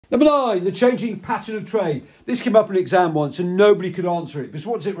Number 9, the changing pattern of trade. This came up in an exam once and nobody could answer it. Because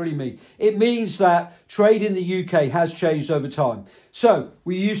what does it really mean? It means that trade in the UK has changed over time. So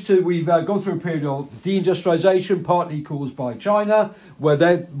we've gone through a period of deindustrialization, partly caused by China, where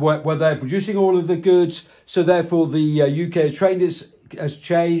they're producing all of the goods. So therefore the UK's trade has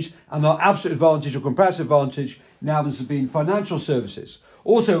changed, and our absolute advantage or comparative advantage now has been financial services.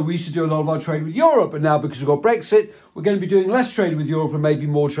 Also, we used to do a lot of our trade with Europe, but now because we've got Brexit, we're going to be doing less trade with Europe and maybe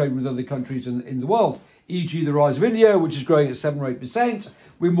more trade with other countries in the world, e.g. the rise of India, which is growing at 7 or 8%.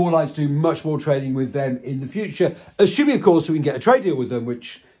 We're more likely to do much more trading with them in the future, assuming, of course, we can get a trade deal with them,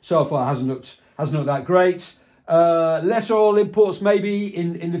 which so far hasn't looked that great. Less oil imports maybe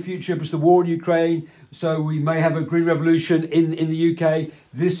in the future because of the war in Ukraine. So we may have a green revolution in the UK.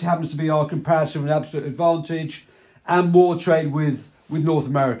 This happens to be our comparative and absolute advantage, and more trade with North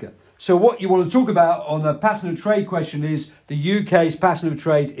America. So what you want to talk about on a pattern of trade question is the UK's pattern of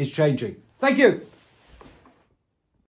trade is changing. Thank you.